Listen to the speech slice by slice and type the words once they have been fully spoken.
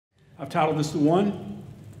I've titled this The One,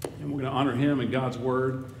 and we're going to honor him and God's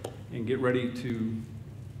word and get ready to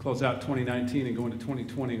close out 2019 and go into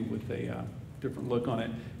 2020 with a different look on it.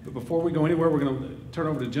 But before we go anywhere, we're going to turn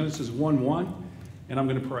over to Genesis 1:1, and I'm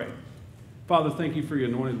going to pray. Father, thank you for your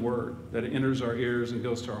anointed word, that it enters our ears and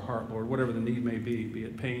goes to our heart, Lord, whatever the need may be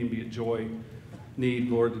it pain, be it joy, need,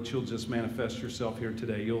 Lord, that you'll just manifest yourself here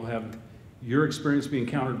today. You'll have your experience be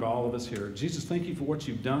encountered by all of us here. Jesus, thank you for what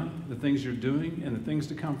you've done, the things you're doing, and the things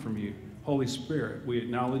to come from you. Holy Spirit, we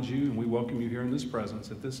acknowledge you and we welcome you here in this presence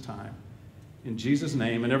at this time. In Jesus'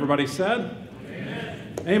 name. And everybody said?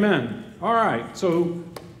 Amen. Amen. All right, so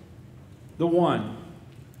the one.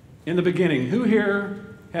 In the beginning, who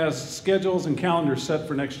here has schedules and calendars set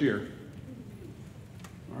for next year?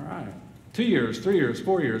 All right. 2 years, 3 years,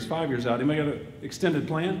 4 years, 5 years out. Anybody got an extended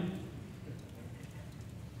plan?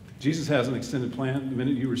 Jesus has an extended plan. The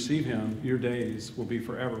minute you receive him, your days will be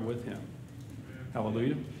forever with him.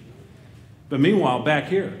 Hallelujah. But meanwhile, back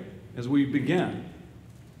here, as we begin,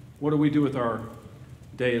 what do we do with our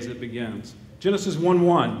day as it begins? Genesis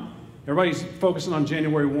 1:1. Everybody's focusing on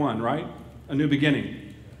January 1, right? A new beginning.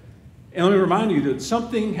 And let me remind you that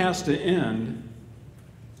something has to end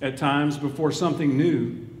at times before something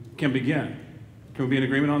new can begin. Can we be in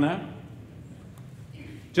agreement on that?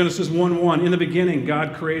 Genesis 1:1, in the beginning,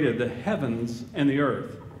 God created the heavens and the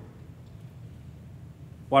earth.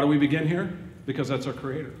 Why do we begin here? Because that's our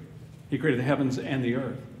creator. He created the heavens and the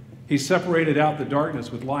earth. He separated out the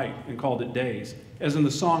darkness with light and called it days. As in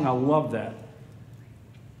the song, I love that.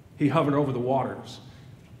 He hovered over the waters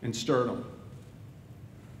and stirred them.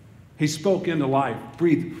 He spoke into life,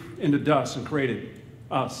 breathed into dust, and created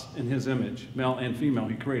us in his image. Male and female,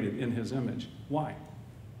 he created in his image. Why?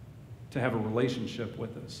 To have a relationship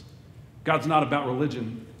with us. God's not about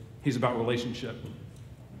religion. He's about relationship.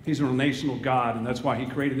 He's a relational God, and that's why he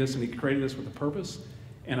created us, and he created us with a purpose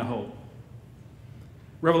and a hope.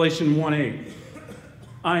 Revelation 1:8.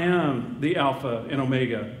 I am the Alpha and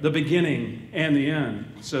Omega, the beginning and the end,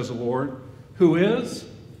 says the Lord, who is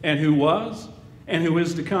and who was and who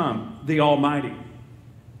is to come, the Almighty.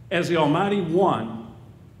 As the Almighty One,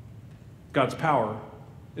 God's power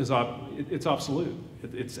is it's absolute.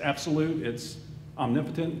 It's absolute. It's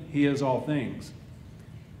omnipotent. He is all things.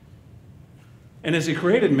 And as he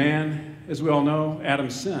created man, as we all know, Adam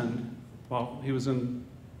sinned while he was in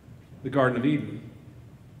the Garden of Eden.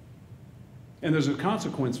 And there's a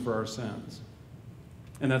consequence for our sins,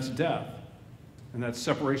 and that's death, and that's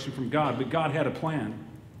separation from God. But God had a plan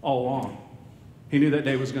all along. He knew that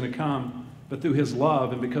day was going to come, but through his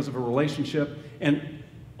love and because of a relationship, and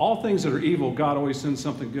all things that are evil, God always sends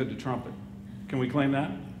something good to trump it. Can we claim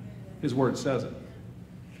that? His word says it.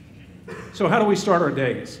 So how do we start our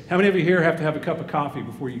days? How many of you here have to have a cup of coffee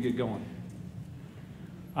before you get going?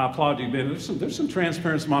 I applaud you, man. There's some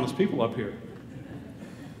transparent, some honest people up here.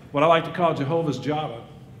 What I like to call Jehovah's Java.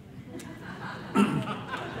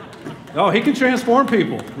 Oh, he can transform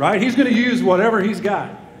people, right? He's going to use whatever he's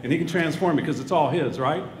got, and he can transform because it's all his,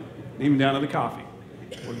 right? Even down to the coffee.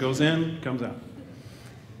 What goes in, comes out.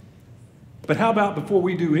 But how about before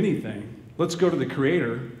we do anything, let's go to the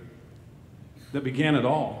Creator that began it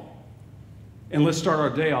all, and let's start our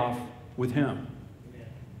day off with him.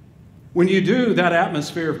 When you do, that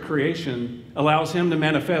atmosphere of creation allows him to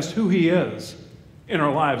manifest who he is in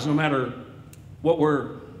our lives, no matter what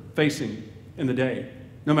we're facing in the day,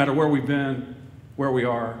 no matter where we've been, where we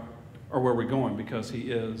are, or where we're going, because he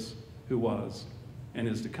is who was and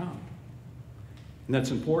is to come. And that's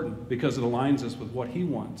important because it aligns us with what he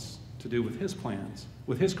wants to do with his plans,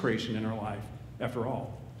 with his creation in our life. After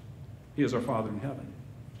all, he is our Father in heaven.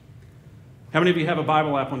 How many of you have a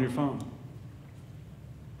Bible app on your phone?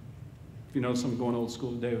 If you notice I'm going old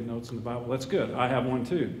school today with notes in the Bible, that's good. I have one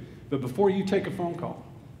too. But before you take a phone call,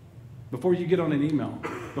 before you get on an email,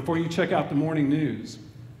 before you check out the morning news,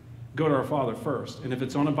 go to our Father first. And if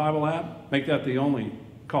it's on a Bible app, make that the only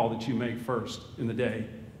call that you make first in the day.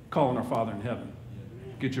 Call on our Father in heaven.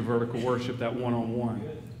 Get your vertical worship, that one-on-one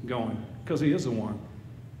going, because he is the one.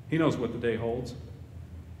 He knows what the day holds.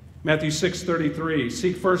 Matthew 6:33,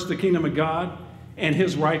 seek first the kingdom of God and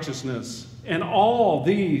his righteousness, and all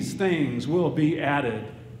these things will be added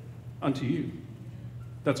unto you.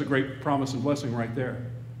 That's a great promise and blessing right there.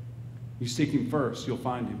 You seek him first, you'll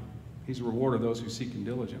find him. He's a rewarder of those who seek him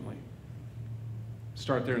diligently.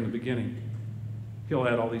 Start there in the beginning. He'll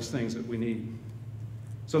add all these things that we need.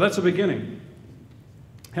 So that's the beginning.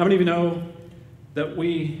 How many of you know that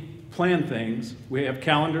we plan things? We have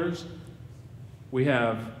calendars. We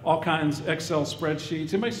have all kinds of Excel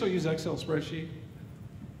spreadsheets. Anybody still use Excel spreadsheet?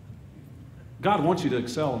 God wants you to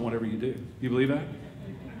excel in whatever you do. You believe that?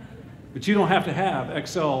 But you don't have to have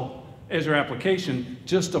Excel as your application,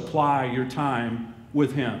 just apply your time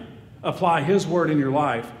with him. Apply his word in your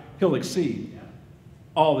life. He'll exceed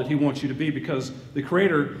all that he wants you to be, because the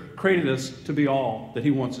Creator created us to be all that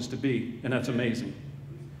he wants us to be, and that's amazing.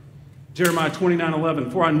 Jeremiah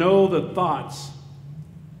 29:11, for I know the thoughts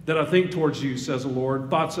that I think towards you, says the Lord,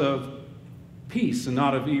 thoughts of peace and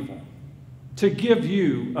not of evil, to give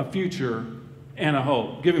you a future and a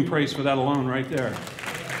hope. Give him praise for that alone right there.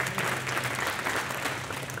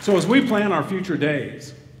 So as we plan our future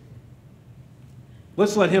days,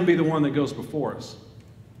 let's let him be the one that goes before us.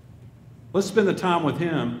 Let's spend the time with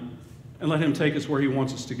him and let him take us where he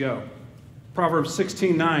wants us to go. Proverbs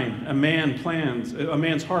 16:9, a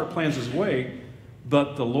man's heart plans his way,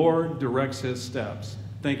 but the Lord directs his steps.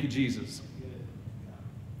 Thank you, Jesus.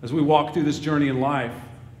 As we walk through this journey in life,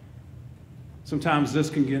 sometimes this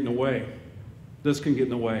can get in the way. This can get in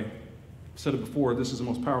the way. I've said it before, this is the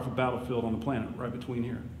most powerful battlefield on the planet, right between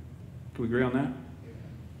here. Can we agree on that?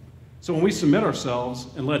 So when we submit ourselves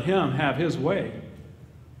and let him have his way,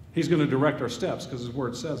 he's going to direct our steps because his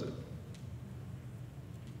word says it.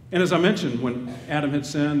 And as I mentioned, when Adam had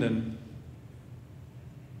sinned and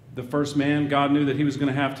the first man, God knew that he was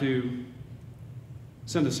going to have to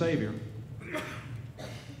send a Savior.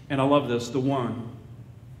 And I love this, the one.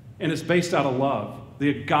 And it's based out of love, the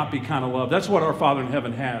agape kind of love. That's what our Father in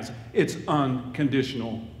heaven has. It's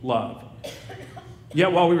unconditional love.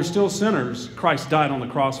 Yet while we were still sinners, Christ died on the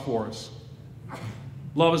cross for us.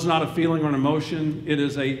 Love is not a feeling or an emotion. It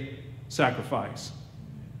is a sacrifice.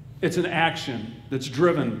 It's an action that's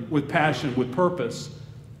driven with passion, with purpose.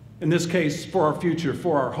 In this case, for our future,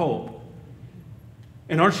 for our hope.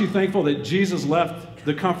 And aren't you thankful that Jesus left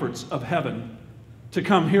the comforts of heaven to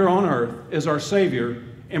come here on earth as our Savior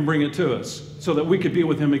and bring it to us so that we could be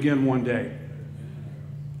with him again one day?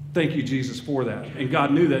 Thank you, Jesus, for that. And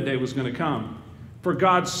God knew that day was going to come. For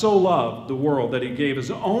God so loved the world that he gave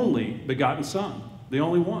his only begotten Son, the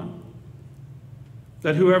only one,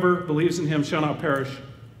 that whoever believes in him shall not perish,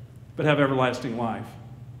 but have everlasting life.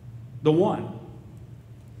 The one.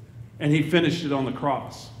 And he finished it on the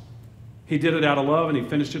cross. He did it out of love, and he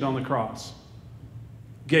finished it on the cross.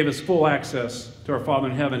 Gave us full access to our Father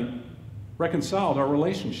in heaven, reconciled our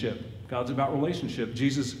relationship. God's about relationship.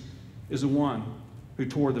 Jesus is the one who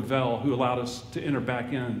tore the veil, who allowed us to enter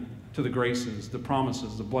back in to the graces, the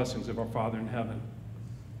promises, the blessings of our Father in heaven.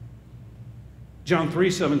 John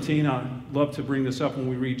 3:17, I love to bring this up when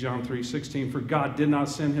we read John 3:16. For God did not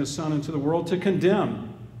send his Son into the world to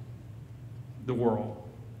condemn the world,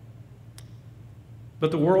 but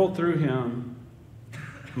the world through him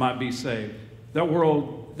might be saved. That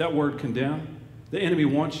word condemn, the enemy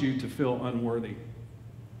wants you to feel unworthy,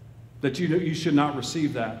 that you should not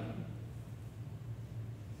receive that.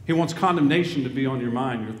 He wants condemnation to be on your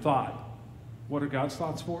mind, your thought. What are God's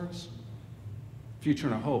thoughts for us? Future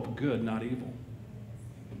and a hope, good, not evil.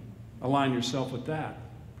 Align yourself with that.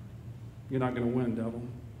 You're not going to win, devil.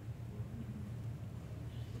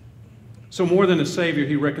 So more than a Savior,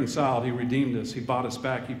 he reconciled, he redeemed us, he bought us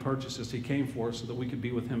back, he purchased us, he came for us so that we could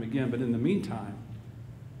be with him again. But in the meantime,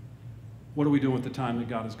 what are we doing with the time that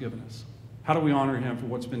God has given us? How do we honor him for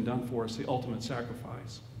what's been done for us, the ultimate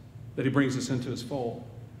sacrifice, that he brings us into his fold?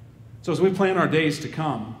 So as we plan our days to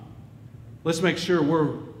come, let's make sure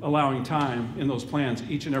we're allowing time in those plans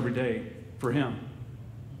each and every day for him,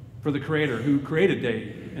 for the Creator who created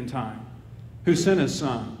day and time, who sent his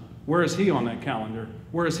Son. Where is he on that calendar?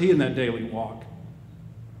 Where is he in that daily walk?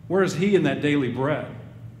 Where is he in that daily bread?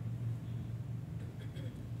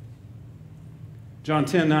 John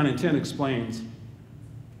 10:9 and 10 explains,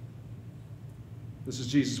 this is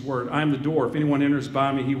Jesus' word, I am the door. If anyone enters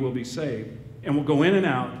by me, he will be saved, and will go in and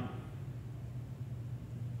out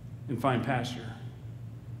and find pasture.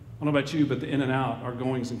 I don't know about you, but the in and out are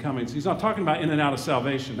goings and comings. He's not talking about in and out of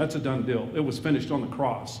salvation. That's a done deal. It was finished on the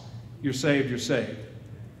cross. You're saved, you're saved.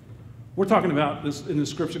 We're talking about this in the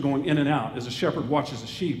scripture going in and out as a shepherd watches the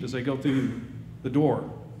sheep as they go through the door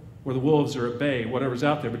where the wolves are at bay, whatever's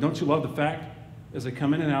out there. But don't you love the fact as they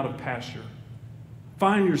come in and out of pasture?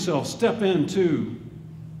 Find yourself, step into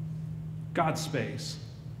God's space,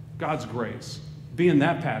 God's grace. Be in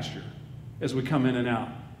that pasture as we come in and out.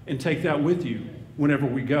 And take that with you whenever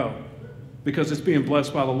we go, because it's being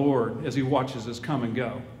blessed by the Lord as he watches us come and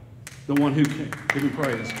go. The one who can. Give him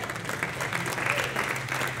praise.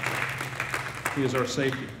 He is our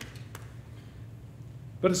safety.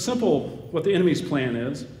 But it's simple what the enemy's plan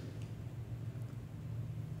is.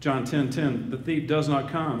 John 10:10, the thief does not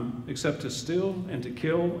come except to steal and to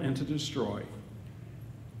kill and to destroy.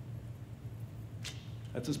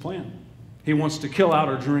 That's his plan. He wants to kill out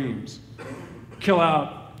our dreams, kill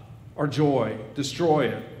out our joy, destroy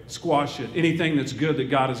it, squash it. Anything that's good that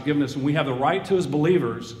God has given us, and we have the right to as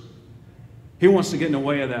believers, he wants to get in the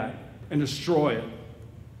way of that and destroy it.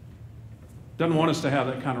 Doesn't want us to have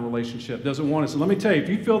that kind of relationship. Doesn't want us. And let me tell you, if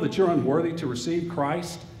you feel that you're unworthy to receive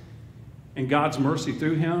Christ and God's mercy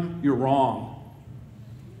through him, you're wrong.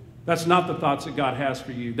 That's not the thoughts that God has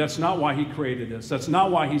for you. That's not why he created us. That's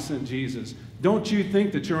not why he sent Jesus. Don't you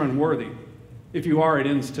think that you're unworthy. If you are, it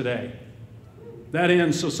ends today. That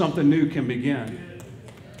ends so something new can begin.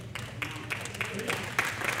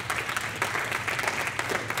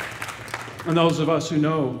 And those of us who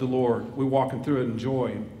know the Lord, we're walking through it in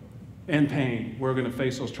joy and pain. We're going to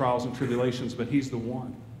face those trials and tribulations, but he's the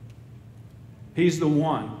one. He's the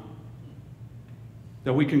one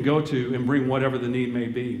that we can go to and bring whatever the need may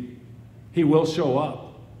be. He will show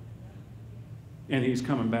up, and he's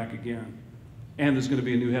coming back again. And there's going to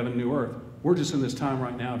be a new heaven, new earth. We're just in this time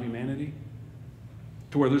right now of humanity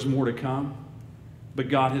to where there's more to come, but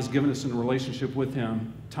God has given us in a relationship with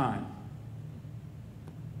him time.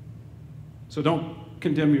 So don't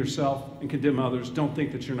condemn yourself and condemn others. Don't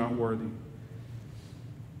think that you're not worthy.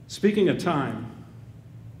 Speaking of time,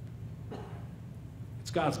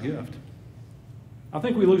 it's God's gift. I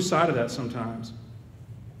think we lose sight of that sometimes.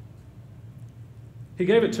 He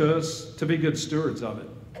gave it to us to be good stewards of it.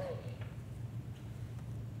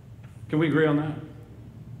 Can we agree on that?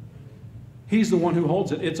 He's the one who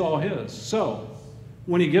holds it. It's all his. So,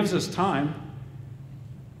 when he gives us time,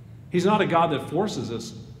 he's not a God that forces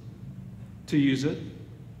us to use it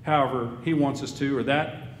however he wants us to, or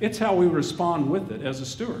that. It's how we respond with it as a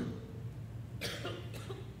steward.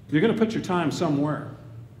 You're going to put your time somewhere,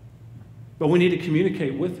 but we need to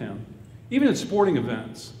communicate with him. Even at sporting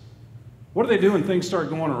events, what do they do when things start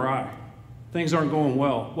going awry? Things aren't going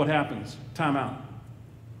well. What happens? Time out.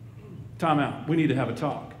 Time out. We need to have a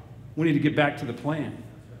talk. We need to get back to the plan.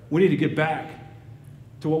 We need to get back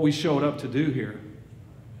to what we showed up to do here,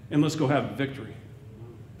 and let's go have a victory.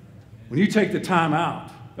 When you take the time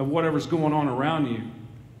out of whatever's going on around you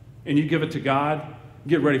and you give it to God,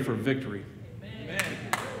 get ready for victory. Amen.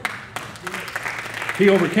 He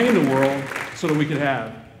overcame the world so that we could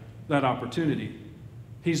have that opportunity.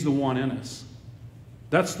 He's the one in us.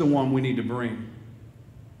 That's the one we need to bring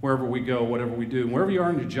wherever we go, whatever we do. And wherever you are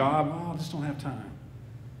in your job, oh, I just don't have time.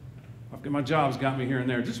 My job's got me here and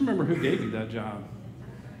there. Just remember who gave you that job.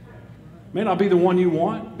 May not be the one you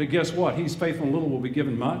want, but guess what? He's faithful in little, will be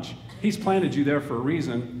given much. He's planted you there for a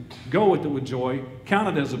reason. Go with it with joy.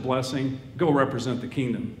 Count it as a blessing. Go represent the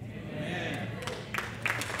kingdom. Amen.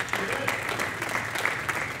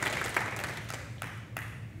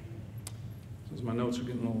 Since my notes are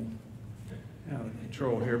getting a little out of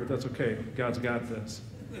control here, but that's okay. God's got this.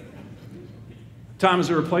 Time is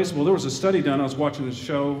irreplaceable. There was a study done. I was watching this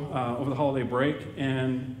show over the holiday break,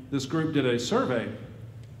 and this group did a survey.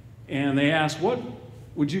 And they asked, what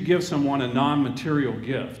would you give someone a non-material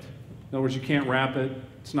gift? In other words, you can't wrap it.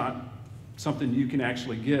 It's not something you can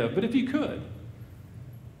actually give. But if you could,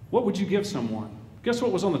 what would you give someone? Guess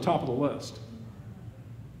what was on the top of the list?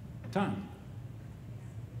 Time.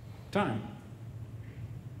 Time.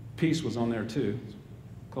 Peace was on there too,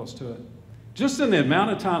 close to it. Just in the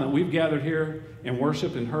amount of time that we've gathered here and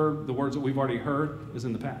worshiped and heard the words that we've already heard is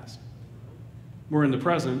in the past. We're in the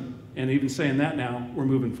present, and even saying that now, we're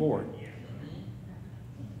moving forward.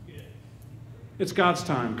 It's God's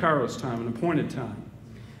time, Kairos time, an appointed time.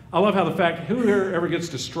 I love how the fact, who here ever gets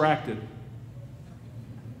distracted?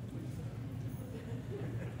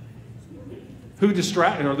 Who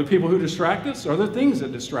distract? Are the people who distract us? Are there things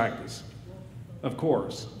that distract us? Of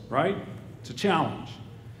course, right? It's a challenge.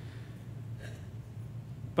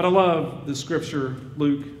 But I love the scripture,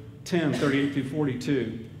 Luke 10, 38 through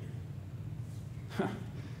 42.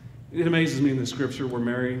 It amazes me in the scripture where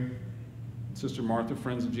Mary, Sister Martha,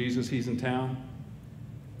 friends of Jesus, he's in town.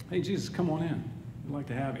 Hey, Jesus, come on in. We'd like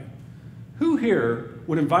to have you. Who here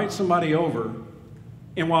would invite somebody over,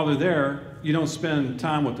 and while they're there, you don't spend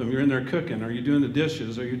time with them? You're in there cooking, or you're doing the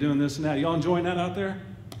dishes, or you're doing this and that. Y'all enjoying that out there?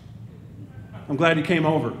 I'm glad you came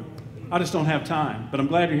over. I just don't have time, but I'm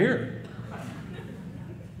glad you're here.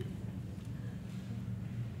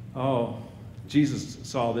 Oh, Jesus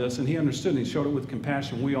saw this, and he understood, and he showed it with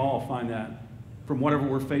compassion. We all find that from whatever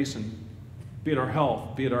we're facing, be it our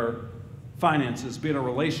health, be it our finances, be it our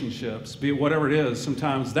relationships, be it whatever it is.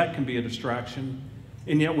 Sometimes that can be a distraction,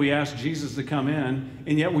 and yet we ask Jesus to come in,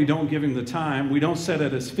 and yet we don't give him the time. We don't sit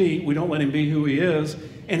at his feet. We don't let him be who he is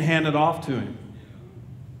and hand it off to him.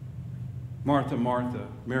 Martha, Martha,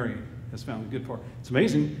 Mary has found the good part. It's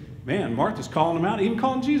amazing. Man, Martha's calling him out, even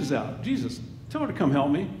calling Jesus out. Jesus, tell her to come help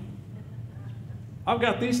me. I've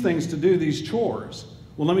got these things to do, these chores.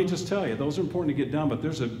 Well, let me just tell you, those are important to get done, but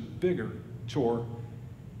there's a bigger chore,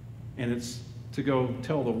 and it's to go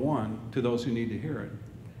tell the one to those who need to hear it,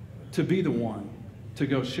 to be the one, to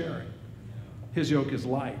go share it. His yoke is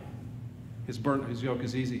light. His yoke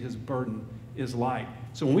is easy. His burden is light.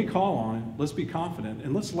 So when we call on it, let's be confident,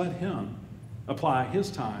 and let's let him apply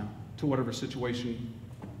his time to whatever situation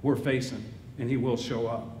we're facing, and he will show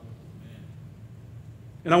up.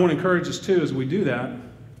 And I want to encourage us, too, as we do that.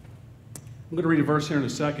 I'm going to read a verse here in a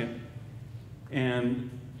second, and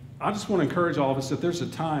I just want to encourage all of us that there's a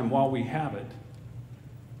time while we have it,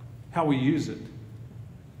 how we use it.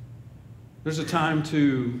 There's a time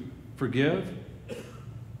to forgive.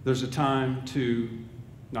 There's a time to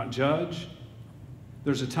not judge.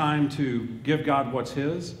 There's a time to give God what's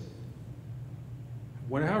his.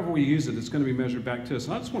 However we use it, it's going to be measured back to us.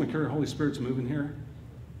 And I just want to encourage the Holy Spirit's moving here.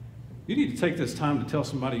 You need to take this time to tell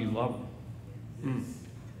somebody you love them.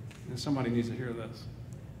 And somebody needs to hear this.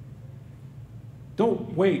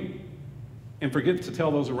 Don't wait and forget to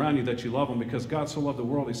tell those around you that you love them, because God so loved the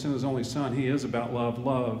world, he sent his only son. He is about love.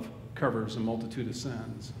 Love covers a multitude of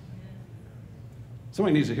sins.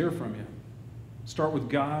 Somebody needs to hear from you. Start with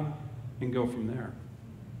God and go from there.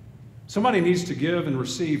 Somebody needs to give and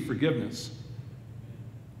receive forgiveness.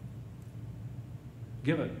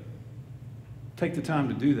 Give it. Take the time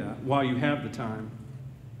to do that while you have the time.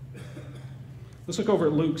 Let's look over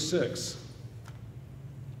at Luke 6,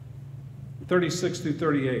 36 through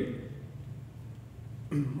 38.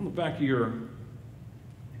 On the back of your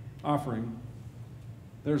offering,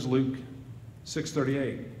 there's Luke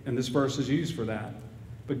 6:38, and this verse is used for that.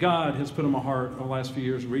 But God has put in my heart over the last few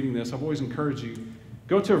years reading this. I've always encouraged you,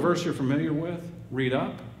 go to a verse you're familiar with, read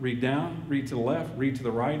up, read down, read to the left, read to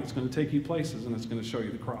the right. It's going to take you places, and it's going to show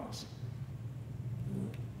you the cross.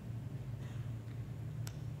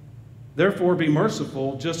 Therefore, be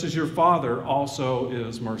merciful, just as your Father also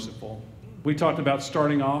is merciful. We talked about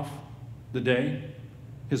starting off the day.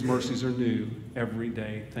 His mercies are new every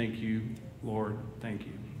day. Thank you, Lord. Thank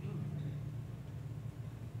you.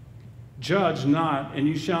 Judge not, and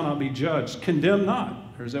you shall not be judged. Condemn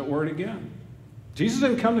not. There's that word again. Jesus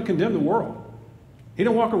didn't come to condemn the world. He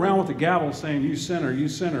didn't walk around with a gavel saying, you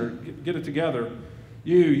sinner, get it together.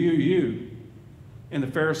 You. And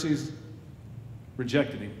the Pharisees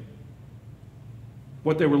rejected him.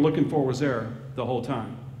 What they were looking for was there the whole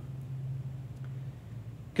time.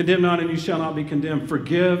 Condemn not, and you shall not be condemned.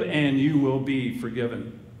 Forgive, and you will be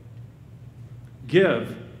forgiven.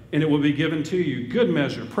 Give, and it will be given to you. Good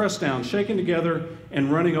measure, pressed down, shaken together,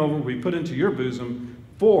 and running over will be put into your bosom.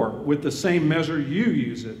 For with the same measure you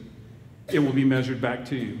use it, it will be measured back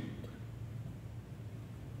to you.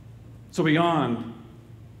 So beyond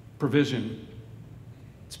provision,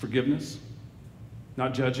 it's forgiveness,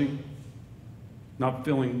 not judging, not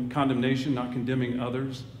feeling condemnation, not condemning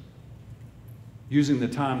others, using the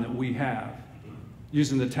time that we have,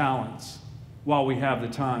 using the talents while we have the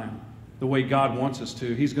time, the way God wants us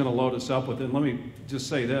to. He's going to load us up with it. And let me just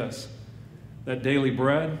say this, that daily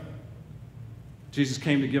bread, Jesus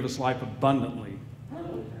came to give us life abundantly.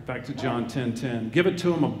 Back to John 10:10. Give it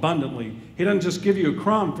to him abundantly. He doesn't just give you a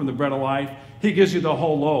crumb from the bread of life. He gives you the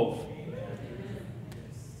whole loaf.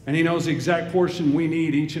 And he knows the exact portion we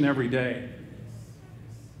need each and every day.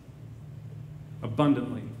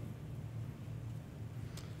 Abundantly.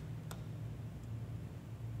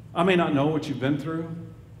 I may not know what you've been through.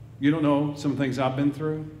 You don't know some things I've been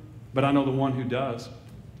through, but I know the one who does.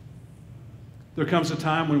 There comes a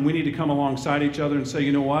time when we need to come alongside each other and say,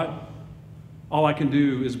 you know what? All I can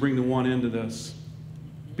do is bring the one into this.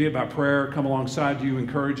 Be it by prayer, come alongside you,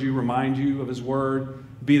 encourage you, remind you of his word,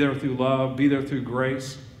 be there through love, be there through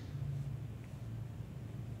grace.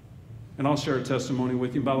 And I'll share a testimony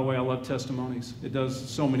with you. By the way, I love testimonies. It does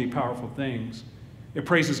so many powerful things. It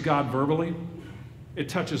praises God verbally. It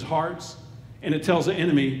touches hearts. And it tells the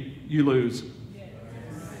enemy, you lose.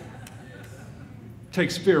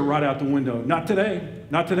 Takes fear right out the window. Not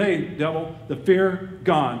today, devil. The fear,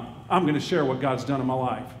 gone. I'm going to share what God's done in my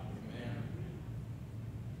life.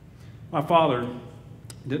 My father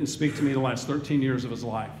didn't speak to me the last 13 years of his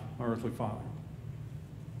life, my earthly father.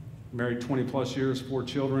 Married 20 plus years, 4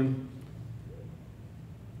 children.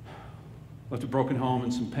 Left a broken home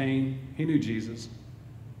and some pain. He knew Jesus.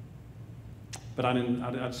 But I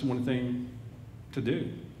just wanted a thing to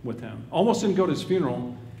do with him. Almost didn't go to his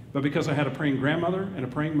funeral, but because I had a praying grandmother and a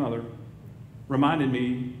praying mother, reminded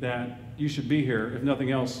me that you should be here, if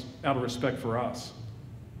nothing else, out of respect for us.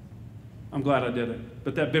 I'm glad I did it.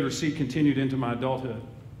 But that bitter seed continued into my adulthood.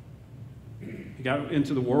 He got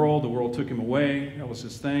into the world took him away, that was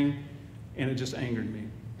his thing, and it just angered me.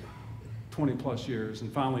 20 plus years,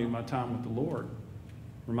 and finally my time with the Lord.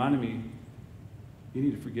 reminded me, you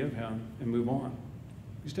need to forgive him and move on.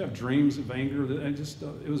 I used to have dreams of anger. That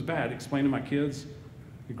it was bad. Explain to my kids,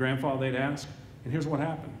 your grandfather, they'd ask. And here's what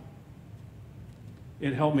happened.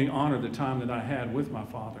 It helped me honor the time that I had with my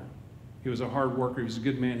father. He was a hard worker. He was a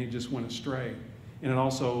good man. He just went astray. And it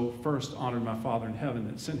also first honored my Father in heaven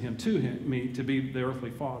that sent him to me to be the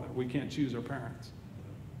earthly father. We can't choose our parents.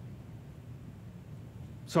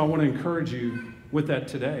 So I want to encourage you with that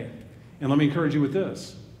today. And let me encourage you with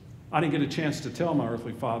this. I didn't get a chance to tell my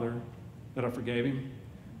earthly father that I forgave him,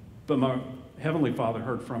 but my heavenly Father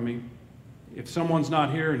heard from me. If someone's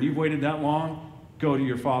not here and you've waited that long, go to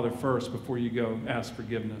your Father first before you go ask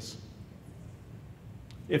forgiveness.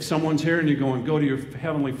 If someone's here and you're going, go to your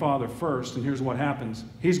Heavenly Father first, and here's what happens.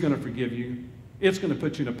 He's going to forgive you. It's going to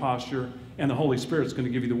put you in a posture, and the Holy Spirit's going to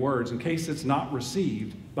give you the words. In case it's not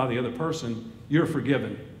received by the other person, you're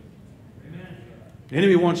forgiven. Amen. The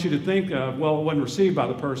enemy wants you to think, well, it wasn't received by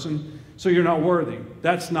the person, so you're not worthy.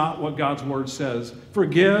 That's not what God's Word says.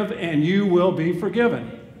 Forgive, and you will be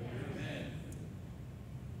forgiven. Amen.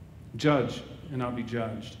 Judge, and not be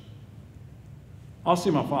judged. I'll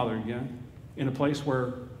see my Father again in a place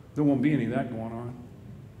where there won't be any of that going on.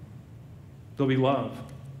 There'll be love,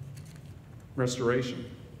 restoration.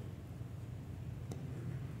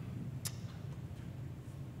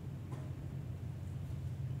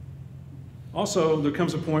 Also, there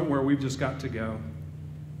comes a point where we've just got to go.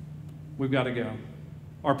 We've got to go.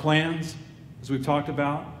 Our plans, as we've talked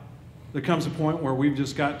about, there comes a point where we've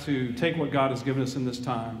just got to take what God has given us in this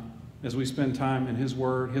time. As we spend time in His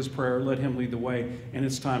Word, His prayer, let Him lead the way, and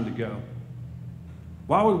it's time to go.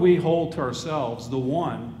 Why would we hold to ourselves the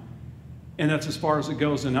one, and that's as far as it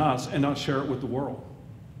goes in us, and not share it with the world?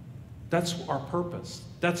 That's our purpose.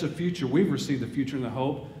 That's a future. We've received the future and the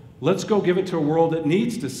hope. Let's go give it to a world that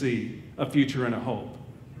needs to see a future and a hope.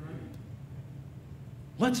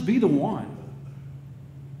 Let's be the one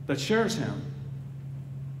that shares Him.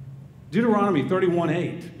 Deuteronomy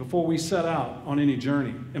 31:8, before we set out on any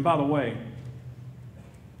journey. And by the way,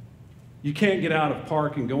 you can't get out of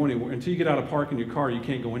park and go anywhere. Until you get out of park in your car, you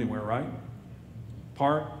can't go anywhere, right?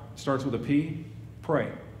 Park starts with a P.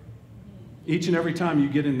 Pray. Each and every time you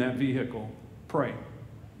get in that vehicle, pray.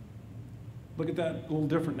 Look at that, a little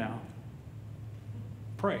different now.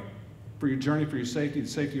 Pray for your journey, for your safety, the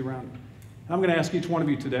safety around you. I'm going to ask each one of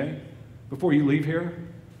you today, before you leave here,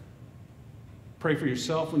 pray for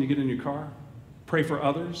yourself when you get in your car. Pray for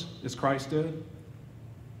others, as Christ did.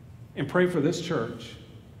 And pray for this church.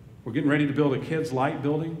 We're getting ready to build a kids' light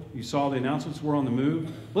building. You saw the announcements. We're on the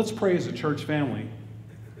move. Let's pray as a church family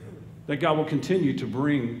that God will continue to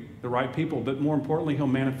bring the right people, but more importantly, He'll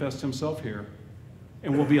manifest Himself here.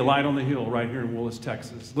 And we'll be a light on the hill right here in Willis,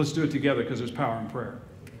 Texas. Let's do it together because there's power in prayer.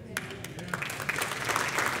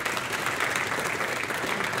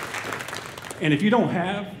 And if you don't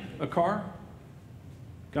have a car,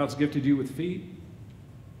 God's gifted you with feet.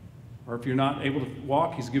 Or if you're not able to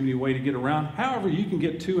walk, He's given you a way to get around. However you can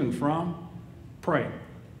get to and from, pray.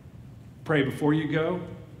 Pray before you go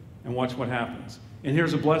and watch what happens. And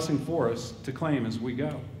here's a blessing for us to claim as we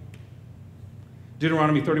go.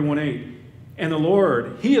 Deuteronomy 31:8. And the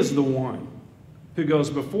Lord, He is the one who goes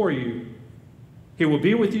before you. He will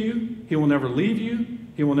be with you. He will never leave you.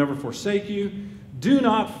 He will never forsake you. Do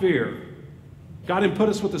not fear. God didn't put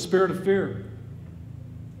us with the spirit of fear.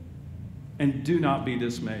 And do not be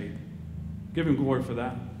dismayed. Give Him glory for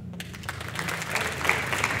that.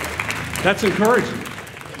 That's encouraging.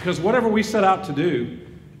 Because whatever we set out to do,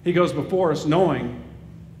 He goes before us knowing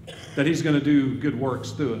that He's going to do good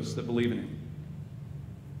works through us that believe in Him.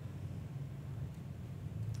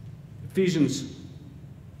 Ephesians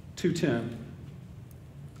 2:10.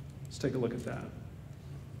 Let's take a look at that.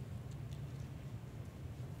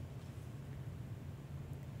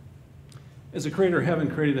 As the creator of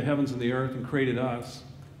heaven created the heavens and the earth and created us,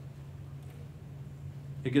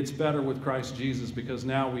 it gets better with Christ Jesus because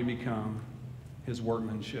now we become His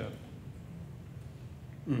workmanship.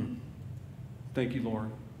 Thank you,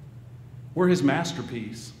 Lord. We're His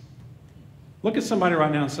masterpiece. Look at somebody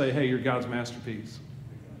right now and say, hey, you're God's masterpiece.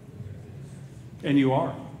 And you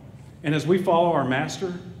are. And as we follow our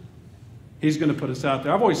master, He's going to put us out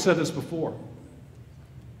there. I've always said this before.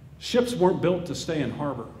 Ships weren't built to stay in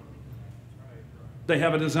harbor. They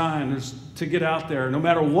have a design to get out there no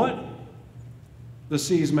matter what the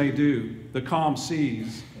seas may do, the calm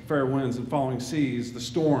seas, fair winds and falling seas, the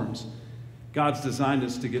storms. God's designed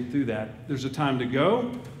us to get through that. There's a time to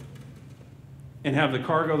go and have the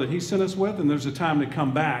cargo that He sent us with, and there's a time to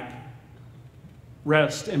come back,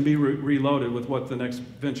 rest, and be reloaded with what the next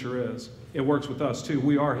venture is. It works with us too.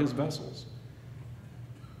 We are His vessels.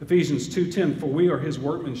 Ephesians 2:10, for we are his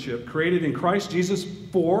workmanship, created in Christ Jesus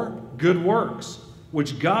for good works,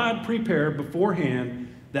 which God prepared beforehand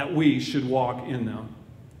that we should walk in them.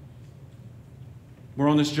 We're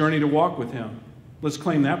on this journey to walk with him. Let's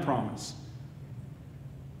claim that promise.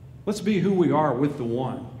 Let's be who we are with the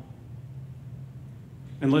one.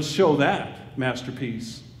 And let's show that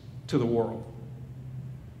masterpiece to the world.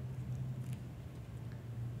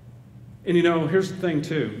 And you know, here's the thing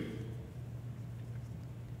too.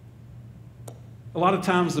 A lot of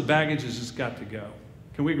times the baggage has just got to go.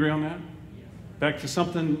 Can we agree on that? Back to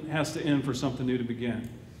something has to end for something new to begin.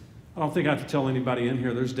 I don't think I have to tell anybody in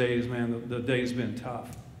here, there's days, man, the day's been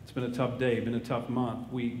tough. It's been a tough day, been a tough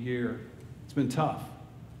month, week, year. It's been tough.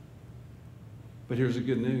 But here's the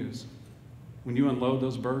good news. When you unload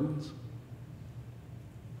those burdens,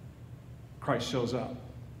 Christ shows up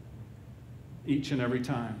each and every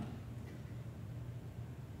time.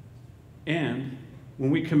 And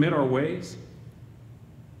when we commit our ways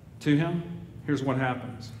to him, here's what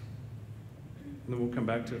happens. And then we'll come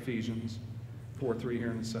back to Ephesians 4:3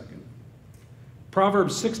 here in a second.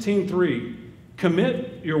 Proverbs 16:3,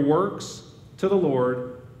 commit your works to the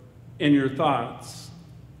Lord, and your thoughts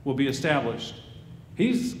will be established.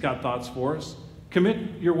 He's got thoughts for us. Commit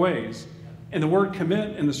your ways. And the word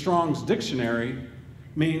commit in the Strong's dictionary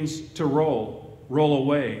means to roll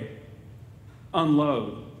away,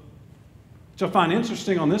 unload. Which I find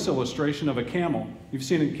interesting on this illustration of a camel. You've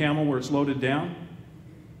seen a camel where it's loaded down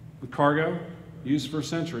with cargo, used for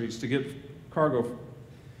centuries to get cargo.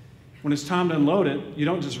 When it's time to unload it, you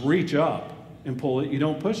don't just reach up and pull it. You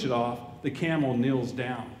don't push it off. The camel kneels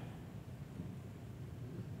down,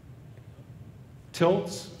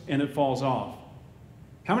 tilts, and it falls off.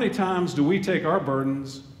 How many times do we take our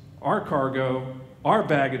burdens, our cargo, our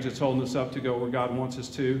baggage that's holding us up to go where God wants us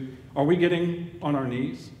to? Are we getting on our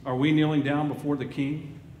knees? Are we kneeling down before the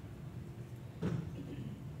King?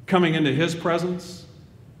 Coming into his presence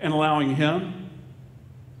and allowing him,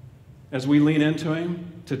 as we lean into him,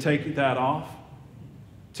 to take that off,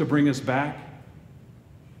 to bring us back,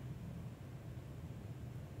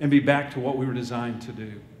 and be back to what we were designed to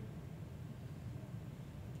do.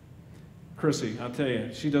 Chrissy, I'll tell you,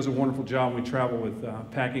 she does a wonderful job when we travel with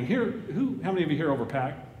packing. Here, how many of you here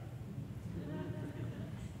overpack?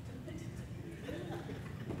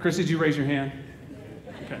 Chrissy, did you raise your hand?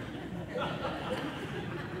 Okay.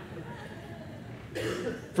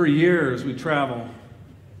 For years, we travel.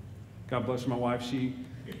 God bless my wife.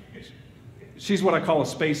 She's what I call a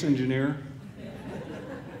space engineer.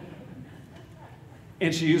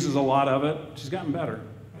 And she uses a lot of it. She's gotten better.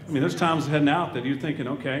 I mean, there's times heading out that you're thinking,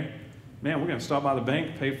 okay, man, we're going to stop by the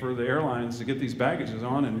bank, pay for the airlines to get these baggages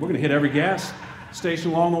on, and we're going to hit every gas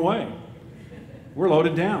station along the way. We're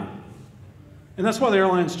loaded down. And that's why the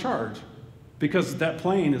airlines charge, because that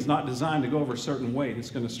plane is not designed to go over a certain weight. It's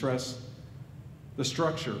going to stress the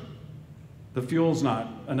structure. The fuel's not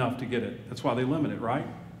enough to get it. That's why they limit it, right?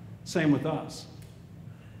 Same with us.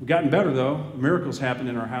 We've gotten better, though. Miracles happen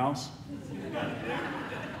in our house.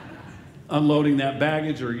 Unloading that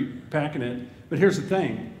baggage or packing it. But here's the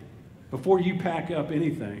thing. Before you pack up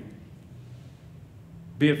anything,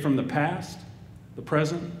 be it from the past, the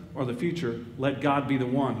present, or the future, let God be the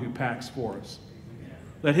one who packs for us.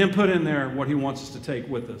 Let him put in there what he wants us to take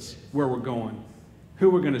with us, where we're going, who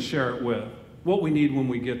we're going to share it with, what we need when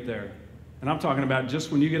we get there. And I'm talking about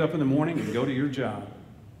just when you get up in the morning and go to your job,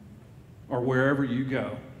 or wherever you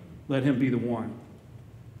go, let him be the one.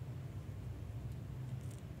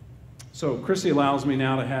 So Chrissy allows me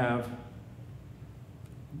now to have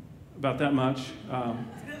about that much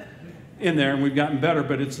in there, and we've gotten better,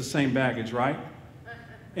 but it's the same baggage, right?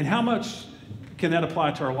 And how much can that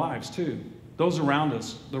apply to our lives too? Those around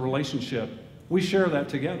us, the relationship, we share that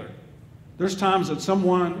together. There's times that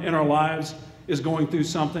someone in our lives is going through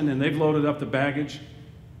something and they've loaded up the baggage.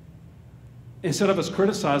 Instead of us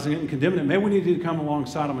criticizing it and condemning it, maybe we need to come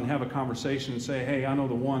alongside them and have a conversation and say, hey, I know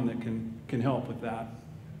the one that can help with that.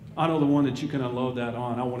 I know the one that you can unload that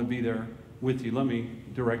on. I want to be there with you. Let me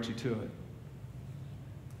direct you to it.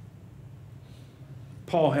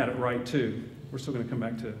 Paul had it right too. We're still going to come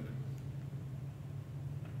back to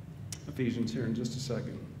Ephesians here in just a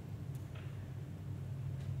second.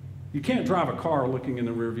 You can't drive a car looking in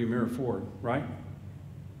the rearview mirror forward, right?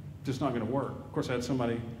 Just not going to work. Of course, I had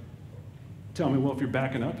somebody tell me, well, if you're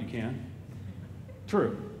backing up, you can.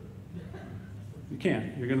 True. You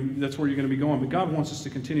can. That's where you're going to be going. But God wants us to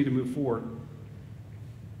continue to move forward.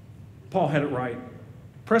 Paul had it right.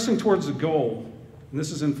 Pressing towards the goal, and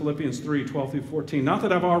this is in Philippians 3:12-14. Not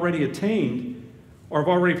that I've already attained or have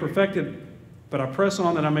already perfected, but I press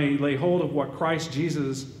on that I may lay hold of what Christ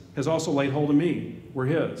Jesus has also laid hold of me. We're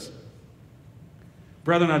his.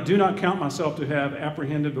 Brethren, I do not count myself to have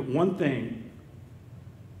apprehended, but one thing.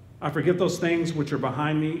 I forget those things which are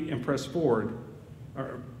behind me and press forward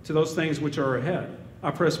to those things which are ahead.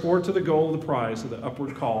 I press forward to the goal of the prize of the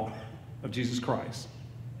upward call of Jesus Christ.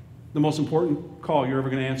 The most important call you're ever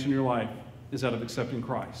going to answer in your life is that of accepting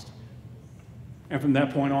Christ. And from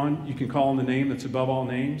that point on, you can call on the name that's above all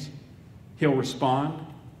names. He'll respond.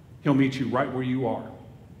 He'll meet you right where you are.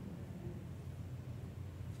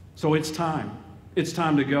 So it's time. It's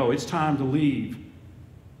time to go. It's time to leave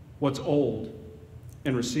what's old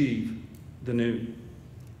and receive the new.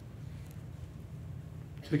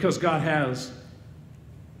 Because God has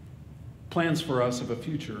plans for us of a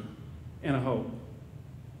future and a hope.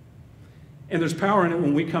 And there's power in it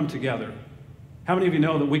when we come together. How many of you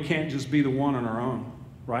know that we can't just be the one on our own,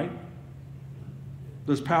 right?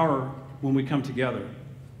 There's power when we come together.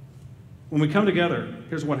 When we come together,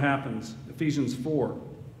 here's what happens. Ephesians 4,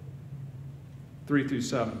 3 through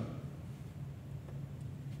 7.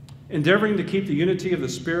 Endeavoring to keep the unity of the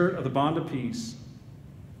Spirit of the bond of peace,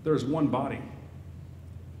 there is one body,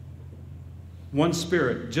 one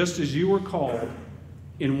Spirit, just as you were called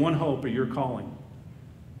in one hope of your calling.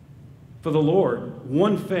 For the Lord,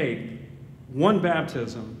 one faith, one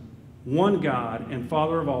baptism, one God and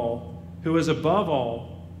Father of all, who is above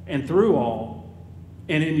all and through all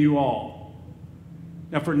and in you all.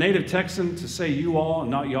 Now, for a native Texan to say you all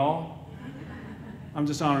and not y'all, I'm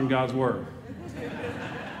just honoring God's word.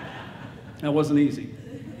 That wasn't easy.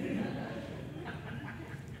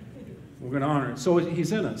 We're going to honor it. So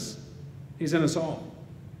he's in us. He's in us all.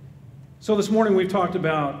 So this morning we've talked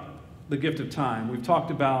about the gift of time. We've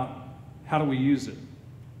talked about how do we use it.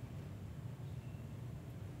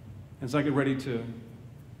 As I get ready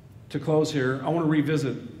to close here, I want to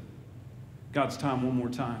revisit God's time one more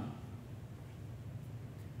time.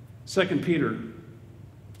 2 Peter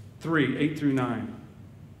 3, 8 through 9.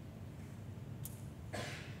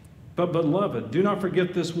 But beloved, do not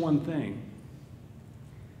forget this one thing,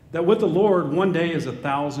 that with the Lord 1 day is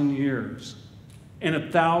 1,000 years, and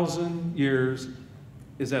 1,000 years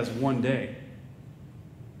is as 1 day.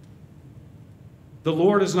 The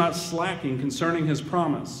Lord is not slacking concerning his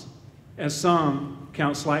promise, as some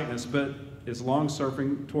count slackness, but is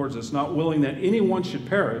long-suffering towards us, not willing that anyone should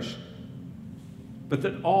perish, but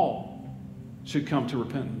that all should come to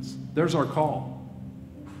repentance. There's our call.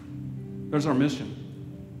 There's our mission.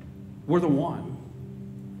 We're the one.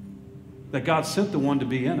 That God sent the one to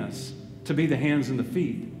be in us, to be the hands and the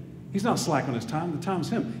feet. He's not slack on his time. The time's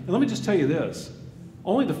him. And let me just tell you this.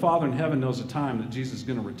 Only the Father in heaven knows the time that Jesus is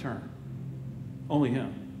going to return. Only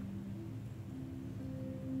him.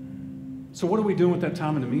 So what are we doing with that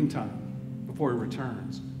time in the meantime before he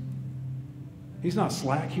returns? He's not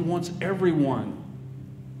slack. He wants everyone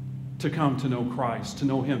to come to know Christ, to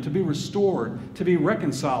know him, to be restored, to be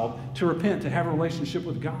reconciled, to repent, to have a relationship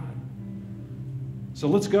with God. So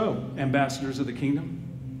let's go, ambassadors of the kingdom.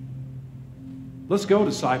 Let's go,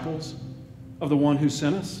 disciples of the one who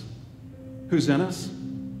sent us, who's in us.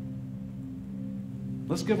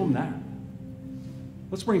 Let's give them that.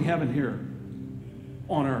 Let's bring heaven here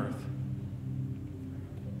on earth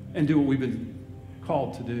and do what we've been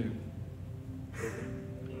called to do.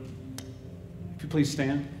 If you please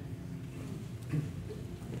stand.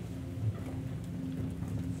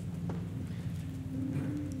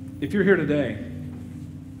 If you're here today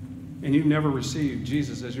and you've never received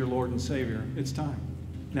Jesus as your Lord and Savior, it's time.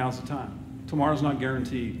 Now's the time. Tomorrow's not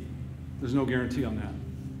guaranteed. There's no guarantee on that.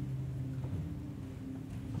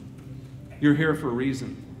 You're here for a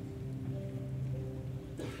reason.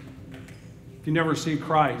 If you never received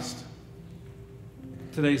Christ,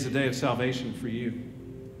 today's the day of salvation for you.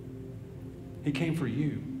 He came for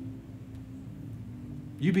you.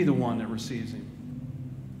 You be the one that receives him.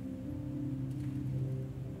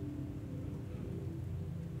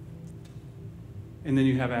 And then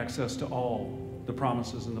you have access to all the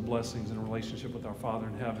promises and the blessings in a relationship with our Father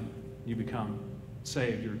in heaven. You become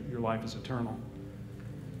saved. Your life is eternal.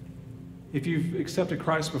 If you've accepted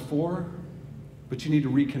Christ before, but you need to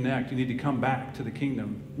reconnect, you need to come back to the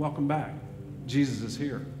kingdom, welcome back. Jesus is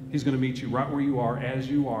here. He's going to meet you right where you are, as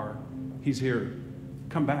you are. He's here.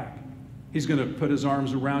 Come back. He's going to put his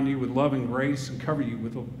arms around you with love and grace and cover you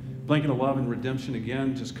with a blanket of love and redemption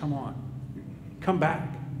again. Just come on. Come back.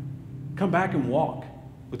 Come back and walk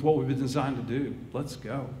with what we've been designed to do. Let's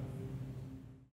go.